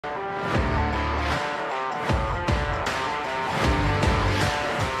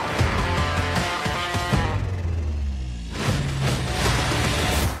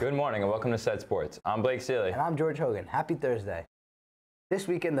Good morning and welcome to Set Sports. I'm Blake Seeley. And I'm George Hogan. Happy Thursday. This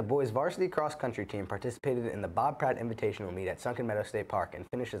weekend, the boys varsity cross country team participated in the Bob Pratt Invitational meet at Sunken Meadow State Park and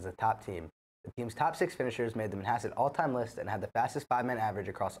finished as the top team. The team's top 6 finishers made the Manhasset all-time list and had the fastest 5-man average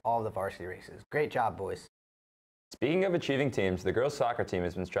across all of the varsity races. Great job, boys. Speaking of achieving teams, the girls soccer team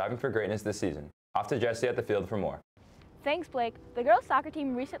has been striving for greatness this season. Off to Jesse at the field for more. Thanks, Blake. The girls soccer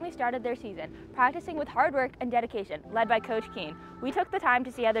team recently started their season, practicing with hard work and dedication, led by Coach Keene. We took the time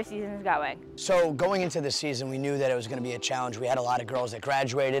to see how their season is going. So going into the season, we knew that it was going to be a challenge. We had a lot of girls that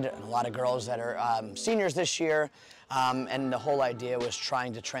graduated and a lot of girls that are seniors this year. And the whole idea was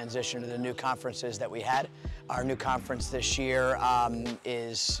trying to transition to the new conferences that we had. Our new conference this year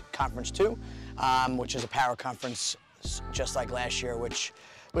is Conference 2, which is a power conference just like last year, which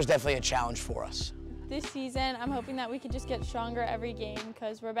was definitely a challenge for us. This season, I'm hoping that we can just get stronger every game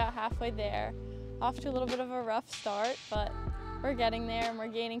because we're about halfway there. Off to a little bit of a rough start, but we're getting there and we're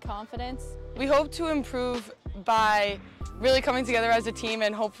gaining confidence. We hope to improve by really coming together as a team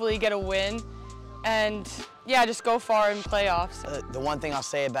and hopefully get a win. And yeah, just go far in playoffs. The one thing I'll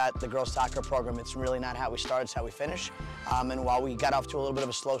say about the girls soccer program, it's really not how we start, it's how we finish. And while we got off to a little bit of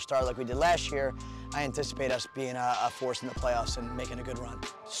a slow start like we did last year, I anticipate us being a force in the playoffs and making a good run.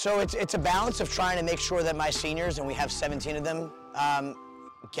 So it's a balance of trying to make sure that my seniors, and we have 17 of them,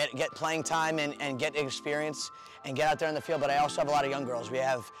 get playing time and get experience and get out there in the field, but I also have a lot of young girls. We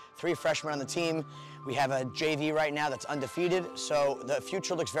have 3 freshmen on the team. We have a JV right now that's undefeated, so the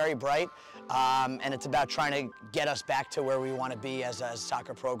future looks very bright, and it's about trying to get us back to where we want to be as a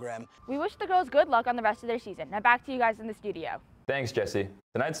soccer program. We wish the girls good luck on the rest of their season. Now back to you guys in the studio. Thanks, Jesse.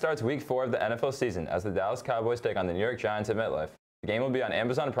 Tonight starts Week 4 of the NFL season as the Dallas Cowboys take on the New York Giants at MetLife. The game will be on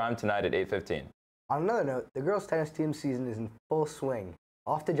Amazon Prime tonight at 8:15. On another note, the girls tennis team season is in full swing.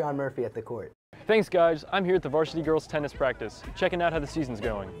 Off to John Murphy at the court. Thanks, guys. I'm here at the varsity girls tennis practice, checking out how the season's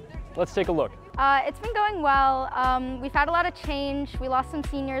going. Let's take a look. It's been going well. We've had a lot of change. We lost some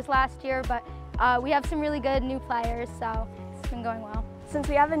seniors last year, but we have some really good new players, so it's been going well. Since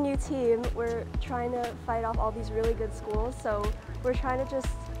we have a new team, we're trying to fight off all these really good schools, so we're trying to just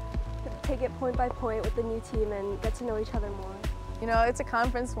take it point by point with the new team and get to know each other more. You know, it's a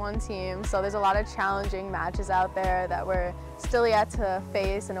Conference 1 team, so there's a lot of challenging matches out there that we're still yet to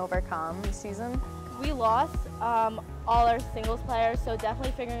face and overcome this season. We lost all our singles players, so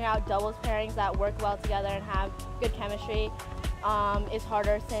definitely figuring out doubles pairings that work well together and have good chemistry is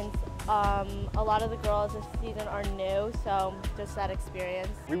harder since a lot of the girls this season are new, so just that experience.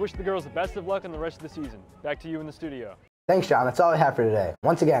 We wish the girls the best of luck on the rest of the season. Back to you in the studio. Thanks, John. That's all I have for today.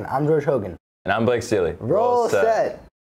 Once again, I'm George Hogan. And I'm Blake Seeley. Roll set.